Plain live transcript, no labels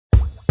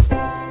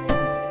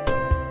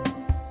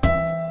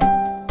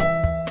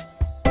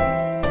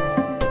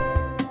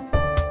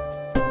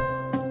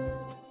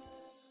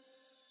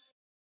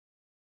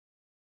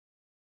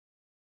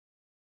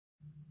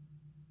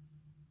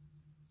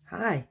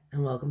Hi,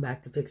 and welcome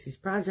back to Pixie's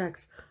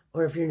Projects,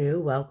 or if you're new,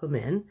 welcome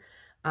in.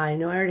 I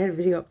know I already had a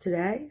video up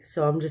today,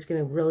 so I'm just going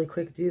to really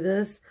quick do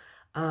this.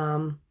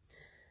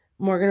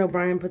 Morgan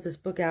O'Brien put this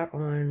book out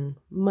on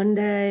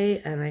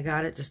Monday, and I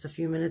got it just a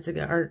few minutes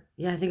ago, or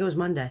yeah, I think it was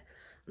Monday,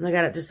 and I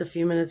got it just a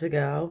few minutes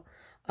ago.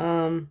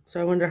 So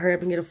I wanted to hurry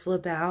up and get a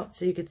flip out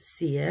so you could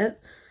see it.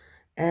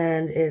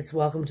 And it's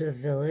Welcome to the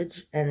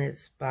Village, and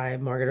it's by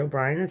Morgan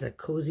O'Brien. It's a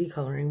cozy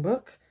coloring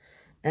book.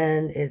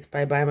 And it's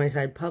by My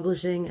Side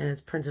Publishing, and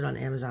it's printed on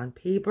Amazon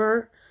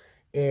paper.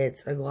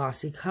 It's a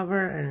glossy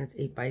cover, and it's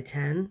 8 by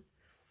 10.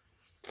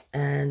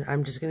 And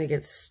I'm just going to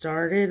get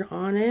started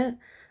on it.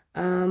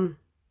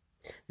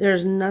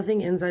 There's nothing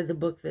inside the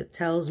book that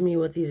tells me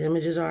what these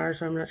images are,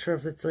 so I'm not sure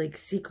if it's like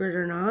secret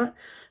or not.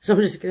 So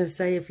I'm just going to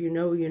say, if you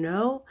know, you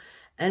know.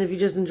 And if you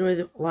just enjoy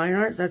the line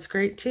art, that's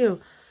great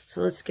too. So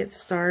let's get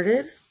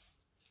started.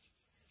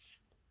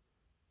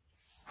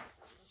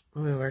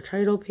 We have our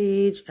title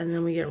page, and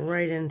then we get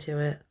right into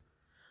it.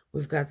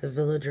 We've got the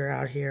villager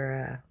out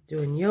here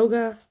doing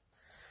yoga,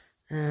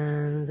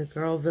 and the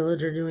girl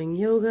villager doing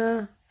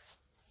yoga,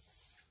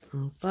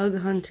 and bug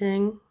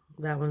hunting.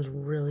 That one's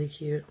really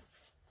cute.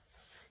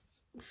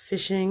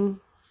 Fishing,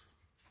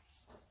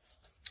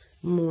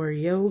 more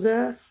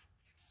yoga.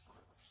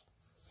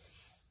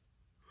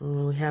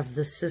 And we have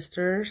the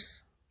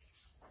sisters,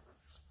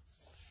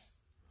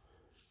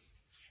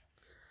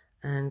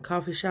 and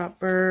coffee shop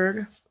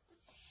bird.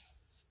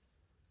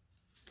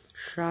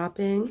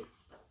 Shopping.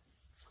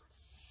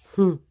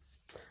 I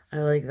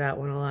like that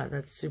one a lot.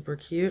 That's super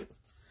cute.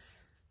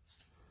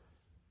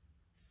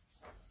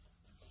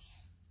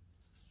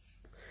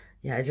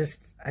 Yeah,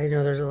 I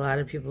know there's a lot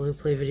of people who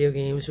play video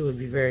games who would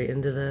be very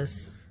into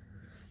this.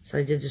 So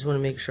I did just want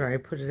to make sure I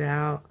put it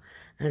out.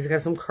 And it's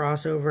got some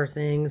crossover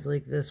things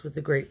like this with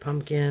the Great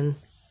Pumpkin.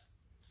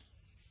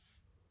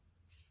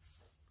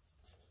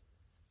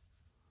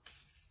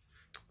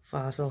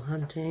 Fossil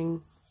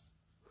hunting.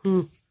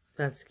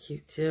 That's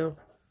cute too.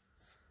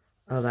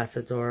 Oh, that's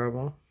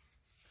adorable.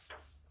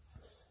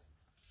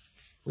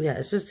 Yeah,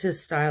 it's just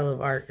his style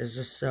of art is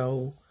just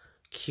so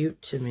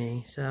cute to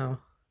me. So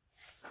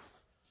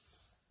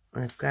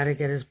I've got to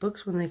get his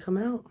books when they come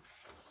out.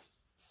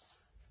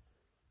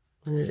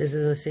 And it is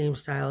in the same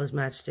style as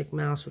Matchstick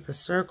Mouse with the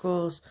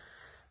circles.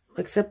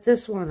 Except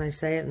this one, I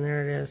say it and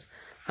there it is.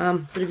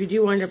 But if you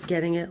do wind up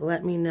getting it,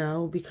 let me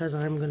know, because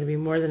I'm going to be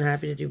more than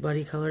happy to do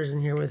buddy colors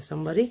in here with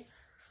somebody.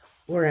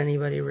 Or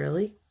anybody,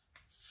 really.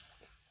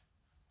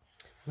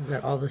 We've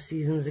got all the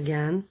seasons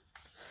again.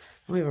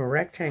 We have a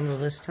rectangle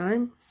this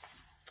time.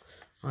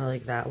 I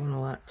like that one a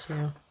lot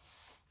too.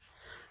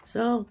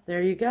 So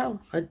there you go.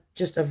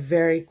 Just a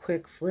very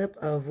quick flip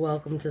of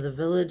Welcome to the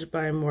Village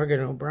by Morgan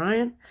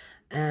O'Brien.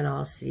 And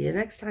I'll see you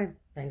next time.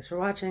 Thanks for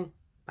watching.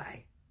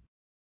 Bye.